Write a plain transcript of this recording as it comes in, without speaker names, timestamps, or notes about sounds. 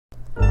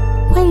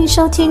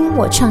收听《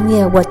我创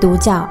业我独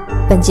角》，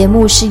本节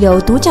目是由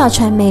独角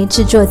传媒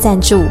制作赞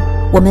助，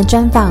我们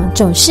专访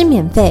总是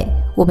免费。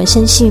我们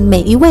深信每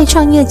一位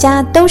创业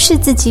家都是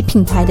自己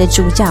品牌的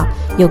主角，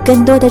有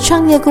更多的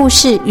创业故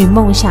事与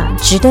梦想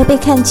值得被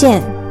看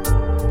见。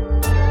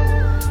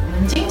我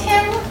们今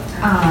天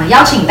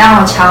邀请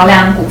到桥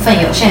梁股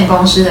份有限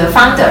公司的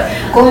founder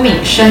郭敏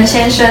生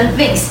先生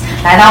Vince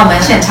来到我们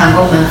现场，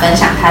跟我们分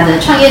享他的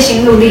创业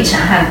心路历程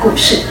和故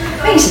事。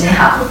Vince 你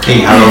好。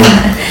Hello。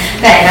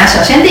对，那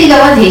首先第一个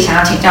问题想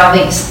要请教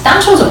Vince，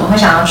 当初怎么会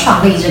想要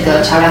创立这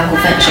个桥梁股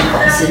份有限公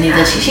司？你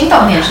的起心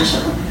动念是什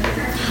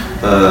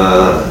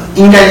么？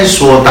应该是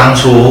说当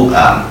初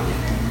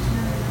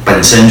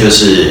本身就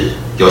是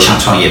有想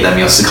创业，但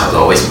没有思考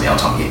说为什么要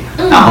创业。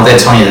然后在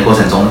创业的过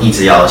程中，一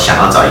直想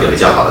要找一个比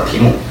较好的题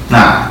目。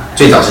那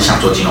最早是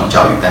想做金融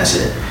教育，但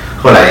是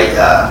后来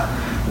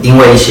因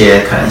为一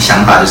些可能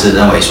想法，就是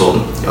认为说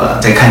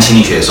在看心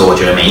理学的时候，我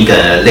觉得每一个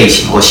人的类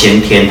型或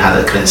先天他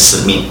的可能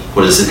使命，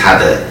或者是他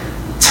的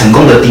成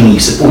功的定义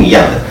是不一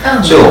样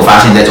的。所以我发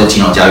现，在做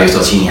金融教育的时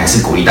候，其实你还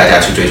是鼓励大家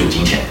去追逐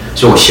金钱。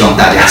所以我希望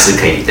大家是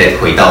可以再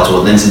回到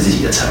做认识自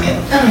己的层面。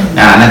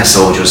那个时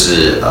候就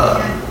是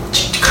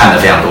看了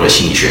非常多的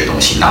心理学的东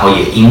西，然后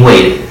也因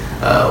为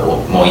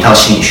我某一套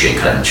心理学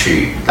可能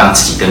去让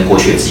自己跟过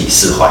去的自己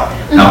释怀，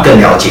然后更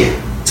了解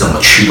怎么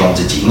驱动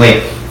自己，因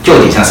为就有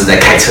点像是在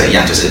开车一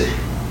样，就是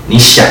你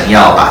想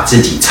要把自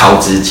己超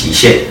之极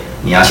限，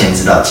你要先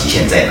知道极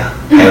限在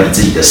哪，还有你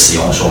自己的使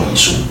用说明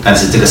书。但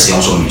是这个使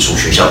用说明书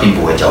学校并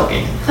不会教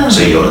给你，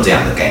所以有了这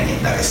样的概念，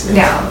大概是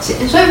了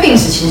解。所以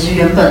Vince 其实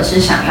原本是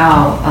想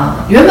要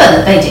原本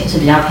的背景是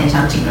比较偏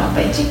向金融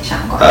背景相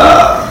关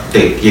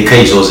对，也可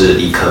以说是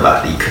理科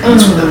吧，理科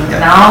基础的。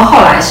然后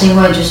后来是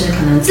因为就是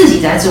可能自己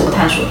在自我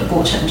探索的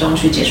过程中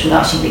去接触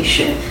到心理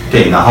学。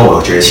对，然后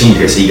我觉得心理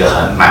学是一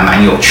个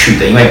蛮有趣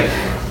的，因为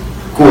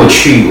过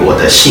去我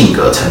的性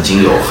格曾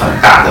经有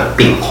很大的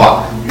变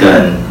化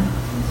跟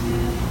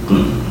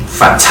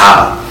反差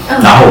吧。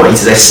然后我一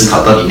直在思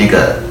考到底那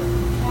个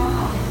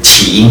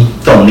起因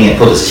动念，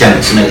或者是像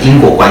你说那个因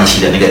果关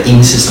系的那个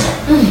因是什么。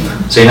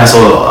所以那时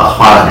候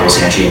花了很多时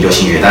间去研究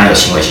心理学，当然有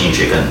行为心理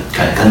学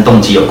跟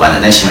动机有关的，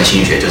但行为心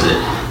理学就是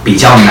比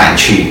较难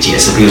去解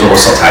释。比如说我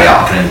手材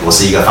料，可能我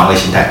是一个防卫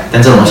心态，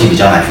但这种东西比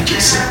较难去解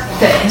释。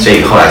对，所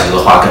以后来就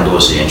是花更多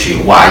的时间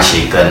去挖一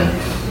些跟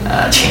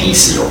潜意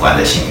识有关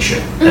的心理学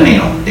的内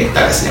容。对，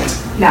大概是这样子。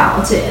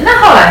了解。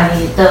那后来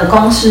你的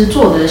公司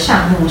做的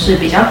项目是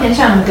比较偏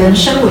向跟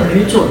声纹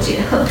去做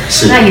结合，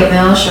是。那有没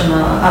有什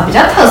么比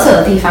较特色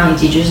的地方，以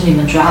及就是你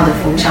们主要的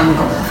服务项目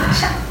跟我们分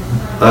享？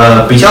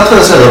比较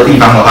特色的地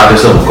方的话，就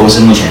是我们公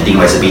司目前的定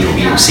位是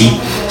B2B2C，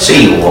 所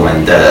以我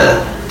们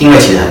的定位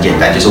其实很简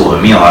单，就是我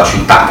们没有要去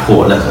打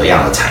破任何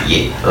样的产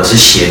业，而是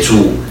协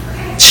助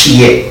企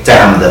业在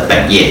他们的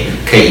本业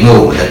可以因为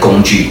我们的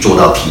工具做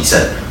到提升，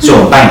所以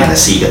我们扮演的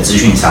是一个资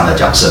讯商的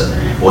角色。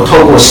我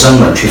透过声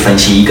纹去分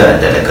析一个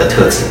人的人格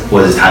特质，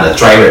或者是他的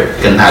driver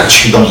跟他的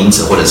驱动因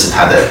子，或者是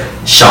他的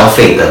消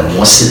费的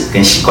模式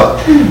跟习惯，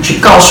去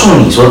告诉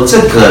你说这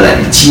个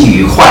人基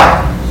于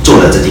坏做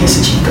了这件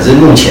事情。可是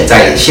目前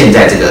在现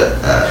在这个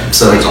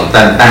社会中，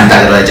当然大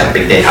家都在讲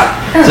big data，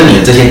 所以你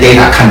的这些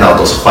data 看到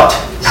都是 what，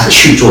 他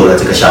去做了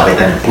这个消费，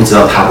但你不知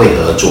道他为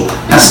何而做。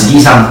那实际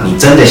上你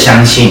真的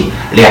相信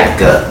两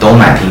个都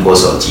买苹果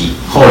手机，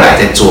后来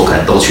在做可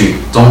能都去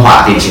中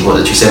华电信或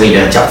者去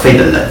 7-Eleven 缴费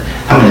的人，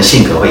他们的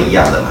性格会一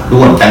样的吗？如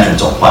果你单纯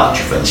这种话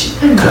去分析，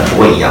可能不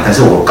会一样。但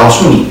是我告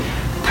诉你，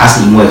他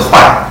是因为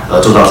坏而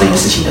做到这件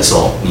事情的时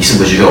候，你是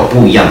不是就有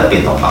不一样的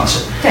变动方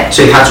式？对，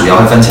所以它主要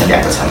会分成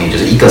两个层面，就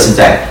是一个是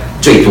在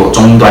最多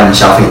终端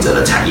消费者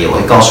的产业，我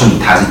会告诉你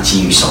他是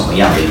基于什么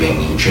样的原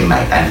因去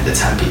买单你的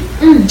产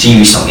品，基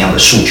于什么样的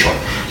诉求。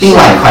另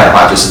外一块的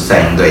话，就是在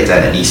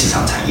人力市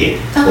场产业，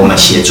我们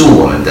协助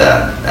我们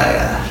的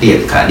猎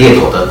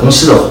头的公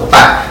司的伙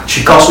伴，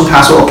去告诉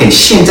他说 ，OK，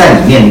 现在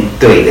你面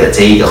对的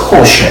这一个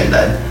候选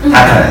人，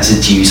他可能是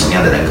基于什么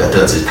样的人格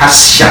特质？他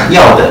想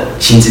要的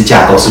薪资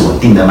架构是稳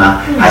定的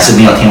吗？还是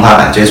没有天花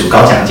板追逐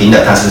高奖金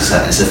的？他是可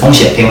能是风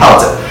险偏好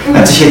者？那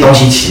这些东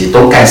西其实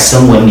都在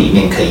声纹里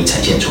面可以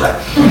呈现出来。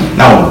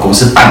那我们公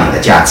司扮演的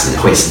价值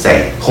会是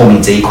在后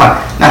面这一块。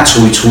那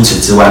除此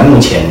之外，目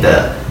前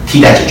的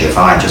替代解决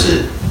方案就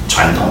是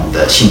传统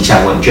的性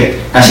向问卷。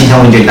那性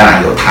向问卷当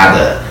然有它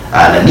的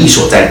能力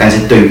所在，但是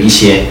对于一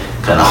些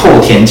可能后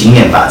天经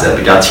验法则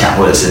比较强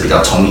或者是比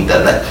较聪明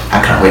的人，他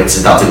可能会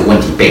知道这个问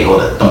题背后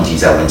的动机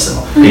在问什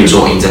么。比如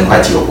说我应征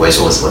会计，我不会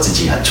说我自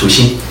己很粗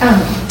心，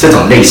这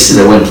种类似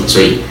的问题，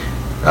所以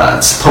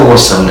透过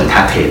声纹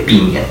它可以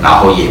避免，然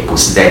后也不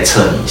是在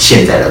测你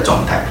现在的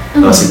状态，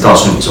而是告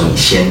诉你说你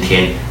先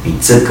天你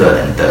这个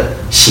人的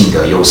性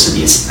格优势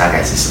劣势大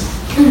概是什么。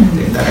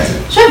对，大概是。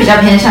所以比较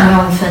偏向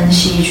用分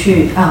析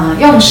去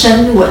用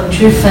声纹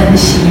去分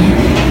析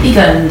一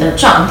个人的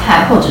状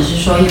态，或者是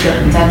说一个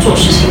人在做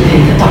事情的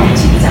一个动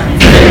机这样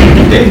子。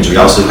对，主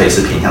要是会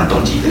是偏向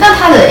动机的。那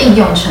它的应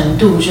用程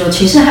度就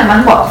其实还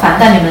蛮广泛，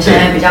但你们现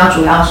在比较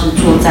主要是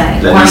做在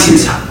关于市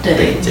场对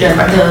人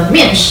的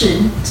面试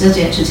这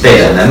件事情。对，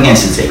人的面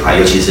试这一块，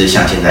尤其是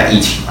像现在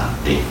疫情嘛，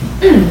对。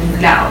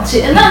了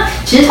解。那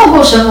其实透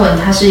过声纹，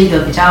它是一个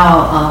比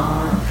较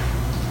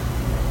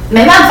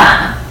没办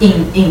法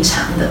隐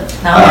藏的，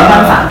然后没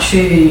办法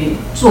去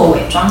做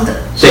伪装的。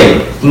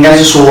对，应该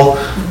是说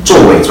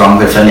做伪装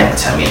会分2个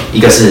层面，一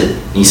个是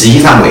你实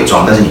际上伪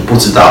装，但是你不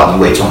知道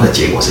你伪装的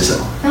结果是什么。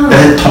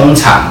但是通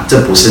常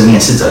这不是面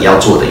试者要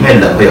做的，因为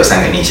人会有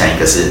3个面向，一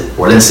个是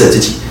我认识的自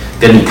己，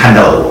跟你看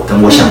到的我，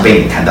跟我想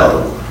被你看到的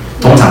我。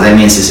通常在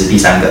面试是第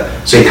3个，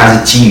所以它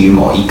是基于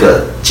某一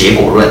个结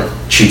果论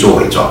去做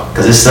伪装。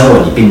可是声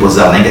纹你并不知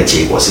道那个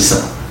结果是什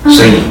么，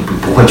所以你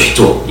不会去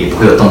做，也不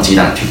会有动机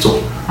让你去做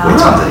伪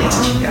装这件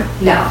事情。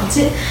了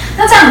解。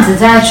那这样子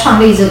在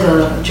创立这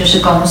个就是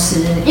公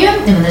司，因为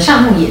你们的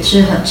项目也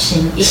是很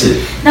新颖，是。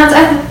那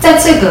在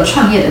这个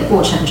创业的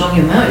过程中，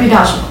有没有遇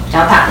到什么比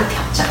较大的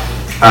挑战？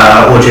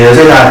我觉得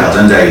最大的挑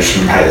战在于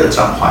心态的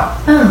转换。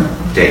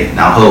对，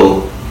然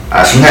后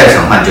心态的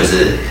转换就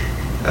是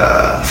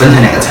分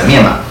成2个层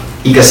面嘛，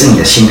一个是你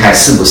的心态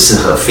适不适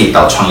合 fit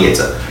到创业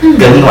者，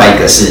跟另外一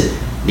个是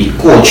你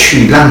过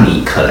去让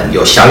你可能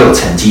有小有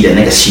成绩的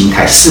那个心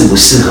态适不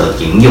适合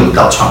沿用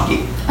到创业。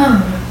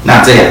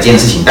那这2件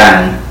事情，当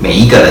然每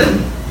一个人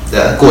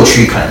过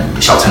去可能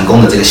小成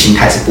功的这个心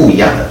态是不一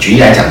样的。举例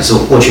来讲，就是我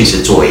过去是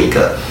作为一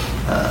个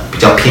比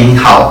较偏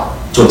好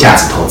做价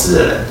值投资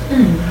的人，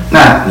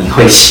那你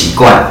会习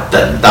惯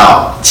等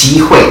到机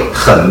会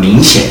很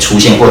明显出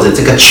现，或者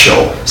这个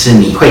球是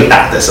你会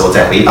打的时候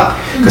再回榜。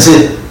可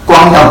是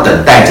光要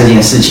等待这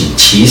件事情，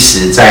其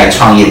实在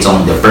创业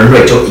中你的 burn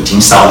rate 就已经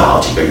烧了好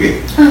几个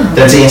月。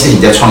但这件事情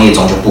在创业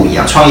中就不一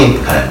样，创业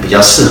可能比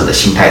较适合的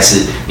心态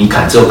是，你可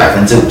能只有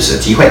50%的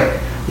机会，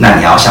那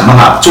你要想办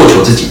法做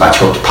球自己把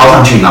球抛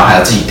上去，然后还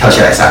要自己跳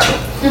下来杀球。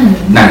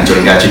那你就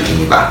应该去拼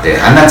一把，对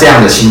啊。那这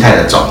样的心态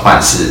的转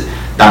换是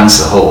当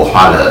时候我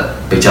花了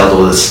比较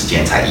多的时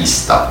间才意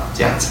识到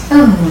这样子。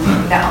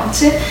了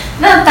解。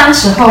那当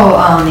时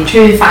候你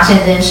去发现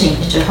这件事情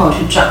之后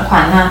去转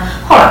换，那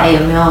后来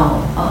有没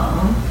有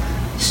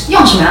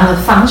用什么样的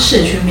方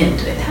式去面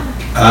对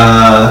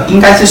它？应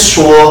该是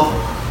说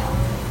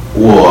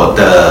我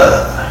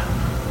的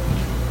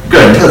个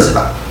人特质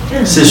吧，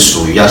是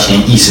属于要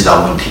先意识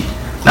到问题。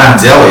那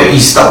只要我有意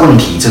识到问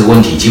题，这个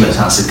问题基本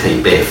上是可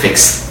以被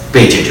fix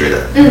被解决的。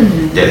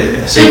对。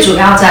所以主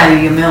要在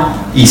于有没有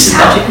意识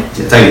到，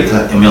在于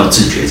有没有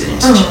自觉这件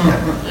事情。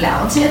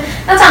了解。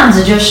那这样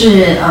子就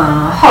是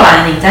后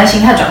来你在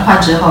心态转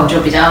换之后就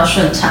比较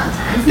顺畅。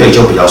对，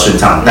就比较顺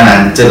畅。当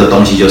然，这个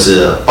东西就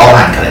是包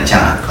含可能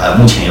像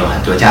目前有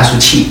很多加速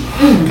器，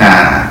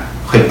那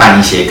会办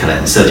一些可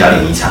能社交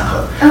联谊场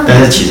合，但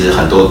是其实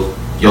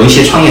有一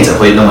些创业者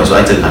会认为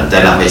说，这个可能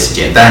在浪费时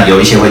间，但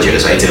有一些会觉得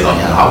说，这个东西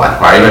很好玩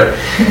 ，whatever。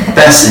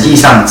但实际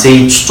上，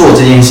做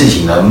这件事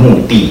情的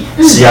目的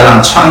是要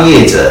让创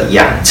业者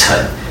养成，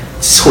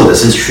或者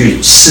是去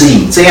适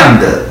应这样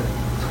的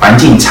环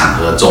境场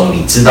合中，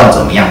你知道怎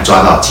么样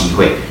抓到机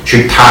会，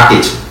去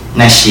target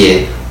那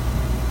些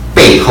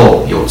背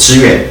后有资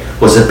源，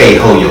或者是背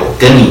后有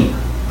跟你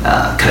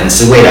可能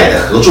是未来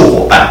的合作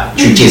伙伴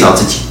去介绍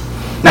自己。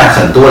那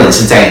很多人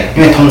是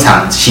因为通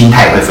常心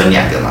态会分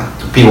2个嘛。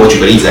比如我举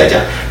个例子来讲，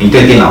你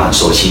对电脑很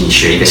熟悉，你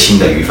学一个新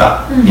的语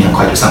法，你很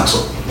快就上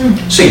手。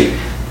所以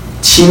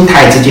心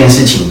态这件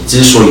事情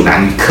之所以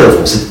难以克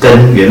服，是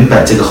跟原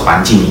本这个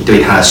环境你对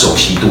它的熟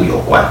悉度有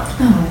关。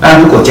那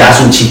如果加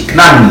速器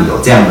让你有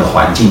这样的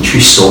环境去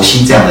熟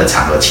悉这样的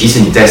场合，其实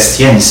你在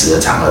现实的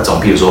场合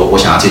中，比如说我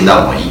想要见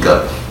到某一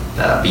个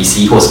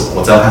VC 或什么，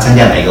我知道他参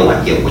加哪一个晚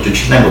宴，我就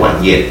去那个晚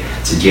宴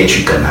直接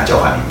去跟他交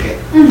换名片。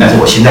但是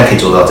我现在可以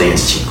做到这件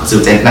事情，可是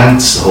在那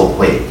时候我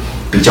会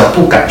比较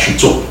不敢去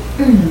做。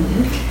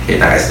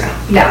大概是这样。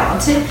了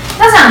解。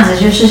那这样子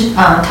就是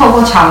透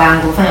过桥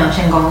梁股份有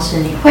限公司，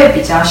你会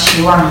比较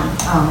希望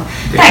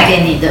带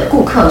给你的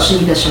顾客是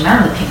一个什么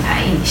样的品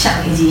牌印象，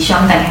以及希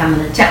望带给他们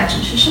的价值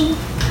是什么？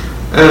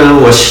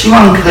我希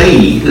望可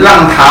以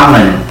让他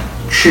们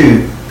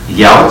去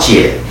了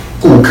解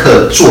顾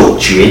客做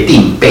决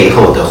定背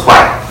后的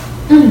坏，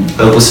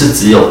而不是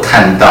只有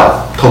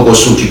透过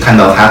数据看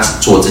到他只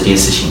做这件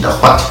事情的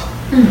坏。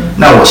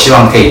那我希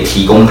望可以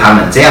提供他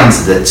们这样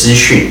子的资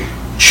讯，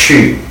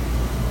去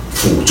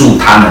辅助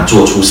他们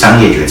做出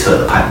商业决策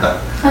的判断。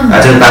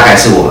这个大概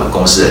是我们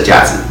公司的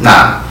价值。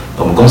那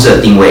我们公司的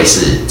定位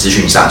是资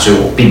讯上，所以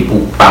我并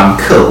不帮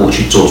客户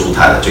去做出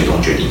他的最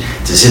终决定，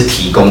只是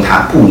提供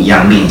他不一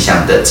样面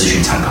向的资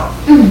讯参考。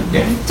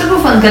对，这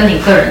部分跟你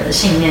个人的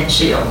信念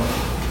是有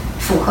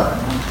符合的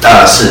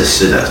吗？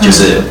是的，就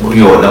是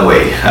因为我认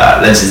为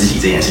认识自己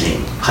这件事情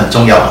很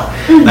重要嘛。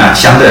那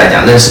相对来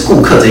讲，认识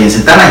顾客这件事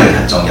当然也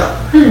很重要。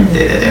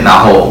对。然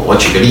后我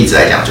举个例子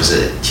来讲，就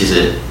是其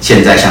实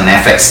现在像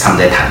Netflix 他们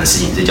在谈的事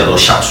情是叫做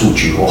小数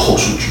据或后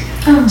数据，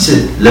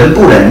是能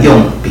不能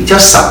用比较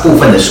少部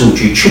分的数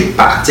据去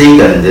把这一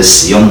个人的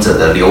使用者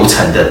的流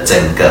程的整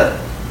个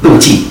路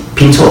径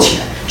拼凑起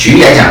来。举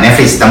例来讲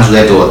 ，Netflix 当初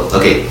在做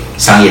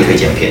商业推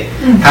荐片，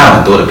它有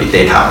很多的 big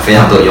data， 非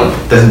常多的用途，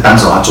但是当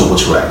时他做不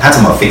出来，他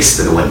怎么 fix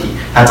这个问题？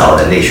他找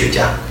了人类学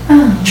家，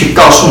去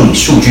告诉你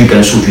数据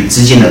跟数据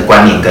之间的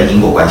关联跟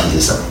因果关系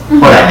是什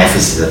么。后来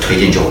Netflix 的推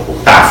荐就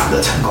大幅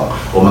的成功。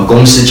我们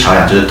公司桥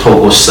梁就是透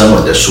过声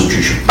纹的数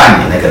据去扮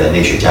演那个人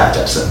类学家的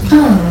角色，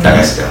大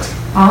概是这样子。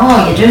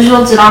也就是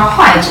说，知道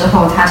坏之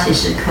后，他其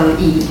实可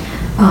以，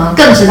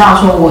更知道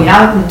说我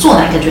要做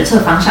哪一个决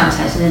策方向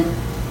才是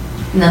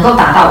能够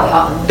达到我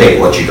要的目的。对，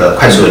我举个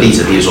快速的例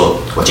子，比如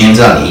说，我今天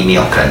知道你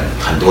email 可能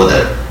很多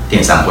的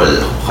电商或者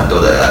很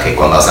多的可以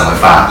广告商会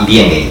发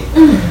EDM 给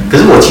你，可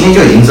是我今天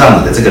就已经知道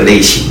你的这个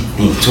类型，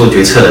你做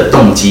决策的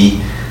动机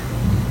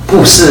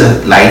不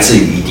是来自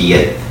于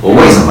EDM， 我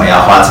为什么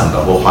要花成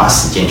本或花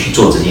时间去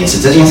做这件事？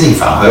这件事情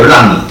反而会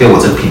让你对我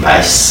这个品牌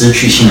失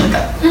去信任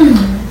感。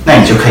那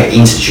你就可以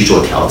因此去做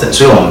调整。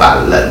所以我们把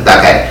人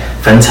大概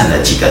分成了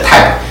几个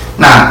type，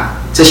 那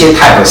这些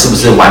type 是不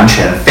是完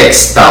全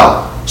fix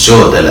到所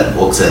有的人？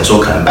我只能说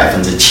可能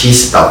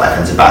70%到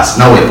80%，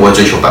那我也不会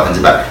追求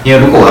100%，因为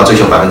如果我要追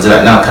求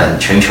100%，那可能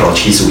全球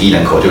75亿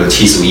人口就有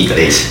75亿个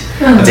类型，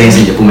那这件事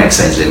情就不 make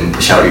sense， 不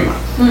效率嘛。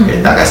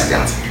大概是这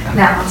样子。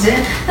了解。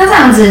那这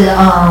样子，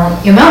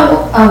有没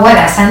有未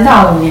来3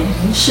到5年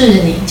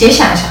是你接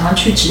下来想要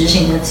去执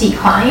行的计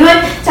划？因为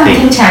这样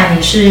听起来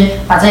你是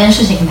把这件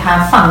事情它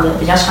放得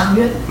比较长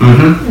远。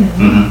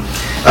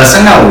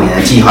3到5年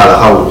的计划的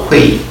话，我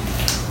会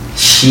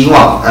希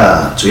望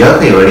主要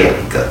会有2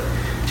个，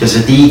就是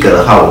第一个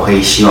的话，我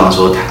会希望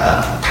说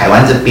台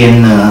湾这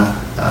边呢，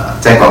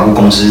在管顾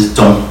公司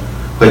中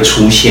会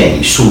出现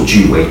以数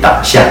据为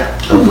导向，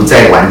而不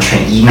再完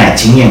全依赖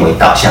经验为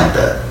导向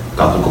的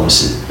管顾公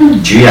司。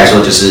举例来说，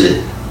就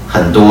是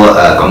很多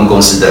管顾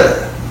公司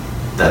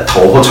的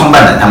头或创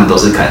办人，他们都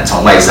是可能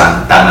从外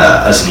商当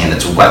了20年的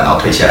主管，然后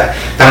退下来。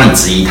当你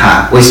质疑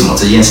他为什么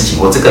这件事情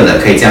或这个人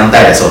可以这样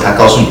带的时候，他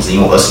告诉你是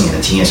因为我20年的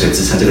经验，所以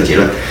支撑这个结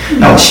论。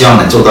那我希望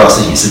能做到的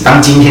事情是，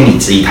当今天你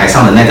质疑台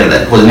上的那个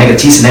人，或者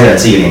即使那个人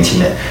是一个年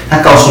轻人，他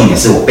告诉你的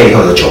是我背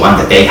后有9万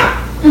个 data，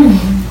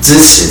支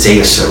持这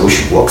个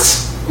solution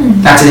works。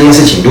那这件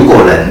事情如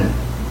果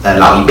能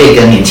老一辈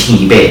跟年轻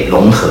一辈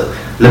融合，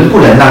能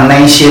不能让那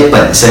一些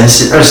本身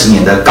是20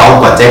年的高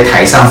管在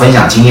台上分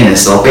享经验的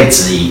时候被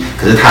质疑，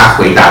可是他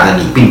回答的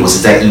你并不是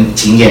在因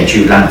经验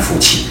去让你服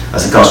气，而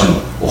是告诉你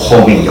我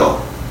后面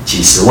有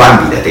几十万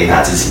笔的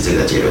data 支持这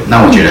个结论。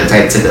那我觉得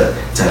在这个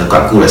整个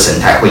管顾的生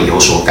态会有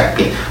所改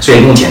变。所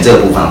以目前这个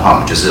部分的话，我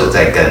们就是有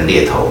在跟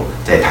猎头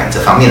在谈这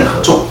方面的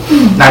合作。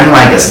那另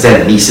外一个是在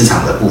人力市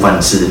场的部分，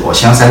是我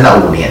希望3到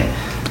5年，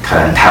可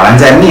能台湾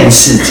在面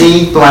试这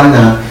一端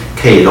呢，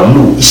可以融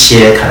入一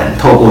些可能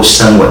透过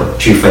声纹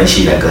去分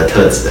析人格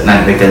特质的，那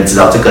你会更知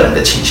道这个人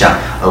的倾向，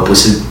而不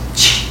是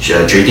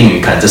决定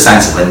于可能这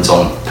30分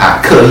钟他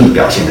刻意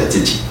表现的自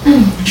己，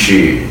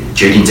去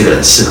决定这个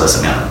人适合什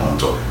么样的工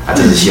作。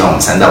这是希望我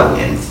们3到5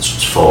年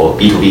for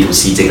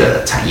B2B2C 这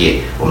个产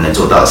业我们能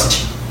做到的事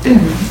情。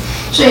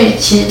所以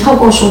其实透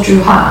过数据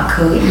化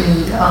可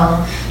以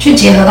去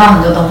结合到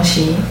很多东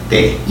西。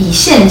对。以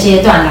现阶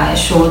段来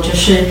说，就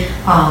是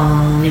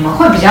你们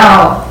会比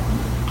较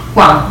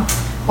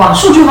往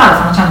数据化的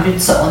方向去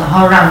走，然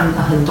后让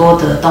很多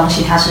的东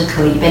西它是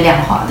可以被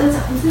量化的，这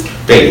样子。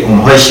对，我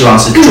们会希望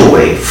是作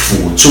为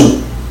辅助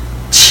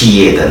企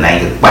业的那一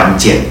个关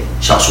键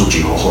小数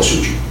据或后数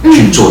据，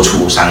去做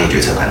出商业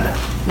决策判断。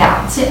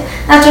了解。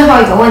那最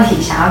后一个问题，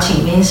想要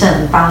请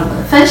Vincent帮你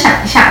们分享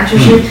一下，就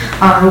是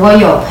如果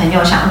有朋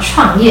友想要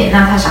创业，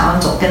那他想要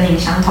走跟您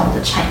相同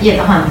的产业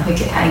的话，你会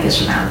给他一个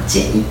什么样的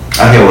建议？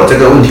 OK， 我这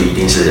个问题一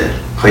定是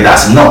回答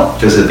是 no，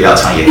 就是不要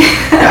创业。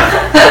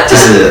就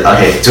是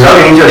OK， 主要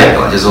原因就2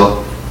个，就是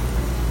说，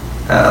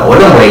我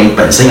认为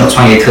本身有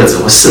创业特质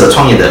或适合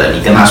创业的人，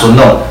你跟他说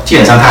no， 基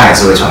本上他还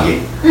是会创业。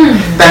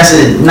但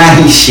是那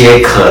一些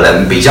可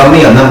能比较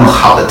没有那么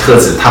好的特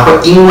质，他会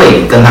因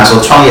为你跟他说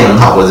创业很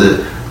好，或者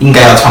是应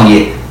该要创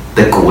业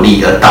的鼓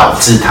励，而导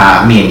致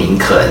他面临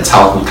可能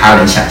超乎他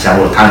人想象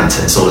或者他人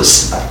承受的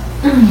失败。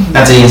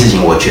那这件事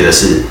情我觉得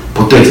是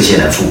不对这些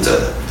人负责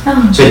的。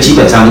所以基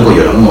本上如果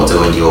有人问我这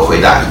个问题，我回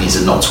答一定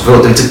是 no， 除非我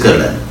对这个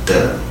人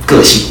的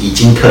个性已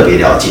经特别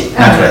了解，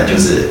那可能就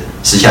是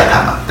私下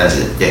谈嘛。但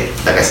是对，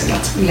大概是这样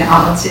子。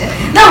了解。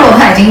那如果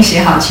他已经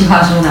写好企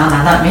划书，然后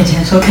拿到你面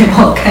前说，可以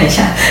帮我看一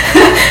下？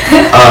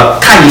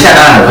看一下，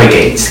当然我会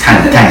给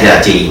看一下的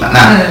建议嘛。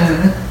那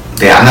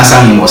对啊，那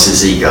商业模式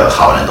是一个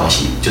好玩的东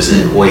西，就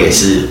是我也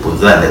是不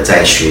断的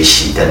在学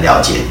习跟了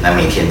解，那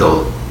每天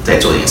都在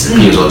做这件事。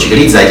譬如说，举个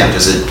例子来讲，就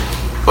是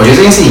我觉得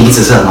这件事情一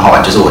直是很好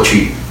玩，就是我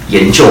去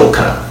研究，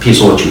可能譬如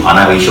说我举华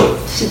纳威秀，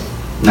是，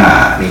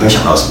那你会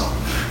想到什么？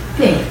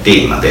电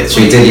影嘛，对，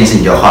所以这件事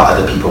情就要画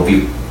other people view，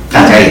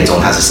 大家眼中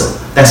它是什么？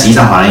但实际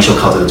上华纳威秀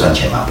靠这个赚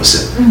钱吗？不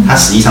是，它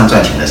实际上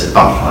赚钱的是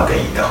爆米花跟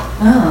饮料。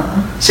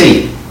所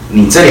以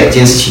你这2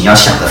件事情要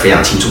想得非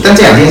常清楚，但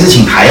这2件事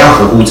情还要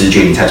合乎直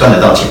觉，你才赚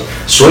得到钱。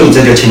所以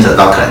这就牵扯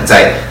到可能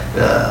在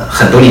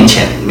很多年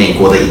前美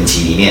国的影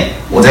集里面，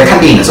我在看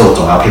电影的时候，我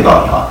总要配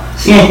爆米花，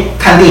因为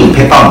看电影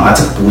配爆米花，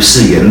这不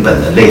是原本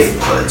人类符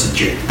合的直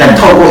觉。但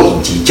透过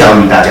影集教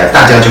育大家，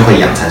大家就会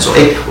养成说，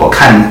我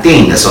看电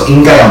影的时候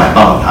应该要买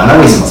爆米花。那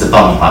为什么是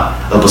爆米花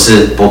而不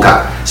是波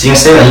卡？是因为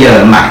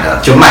7-Eleven买了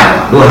就卖了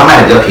嘛，如果他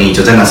卖的比较便宜，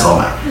就在那时候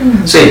买。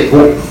所以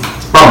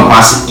爆米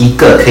花是一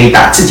个可以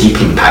打自己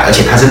品牌，而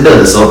且它是热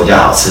的时候比较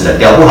好吃的，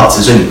料不好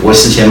吃，所以你不会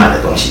事先买的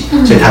东西，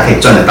所以它可以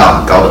赚得到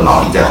很高的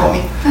毛利在后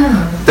面。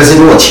但是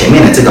如果前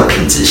面的这个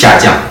品质下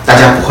降，大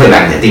家不会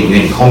来你的店，因为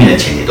你后面的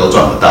钱也都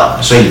赚不到，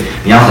所以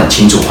你要很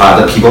清楚花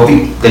的 people view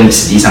跟你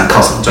实际上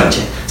靠什么赚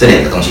钱，这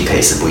两个东西可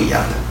以是不一样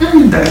的。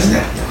大概是这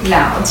样。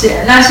了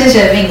解，那谢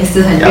谢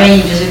Vince 很愿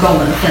意就是跟我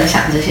们分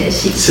享这些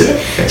细节。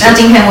那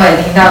今天我也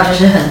听到就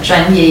是很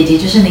专业，以及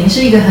就是您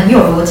是一个很有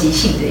逻辑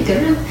性的一个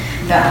人，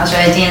对啊，所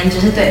以今天就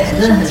是对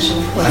真的很舒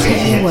服。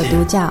我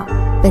独角，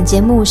本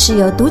节目是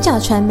由独角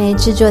传媒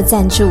制作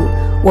赞助，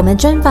我们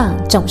专访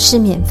总是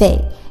免费。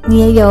你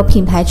也有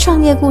品牌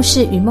创业故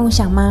事与梦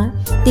想吗？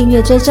订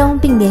阅追踪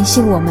并联系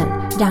我们，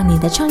让你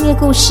的创业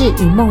故事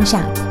与梦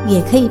想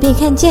也可以被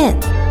看见。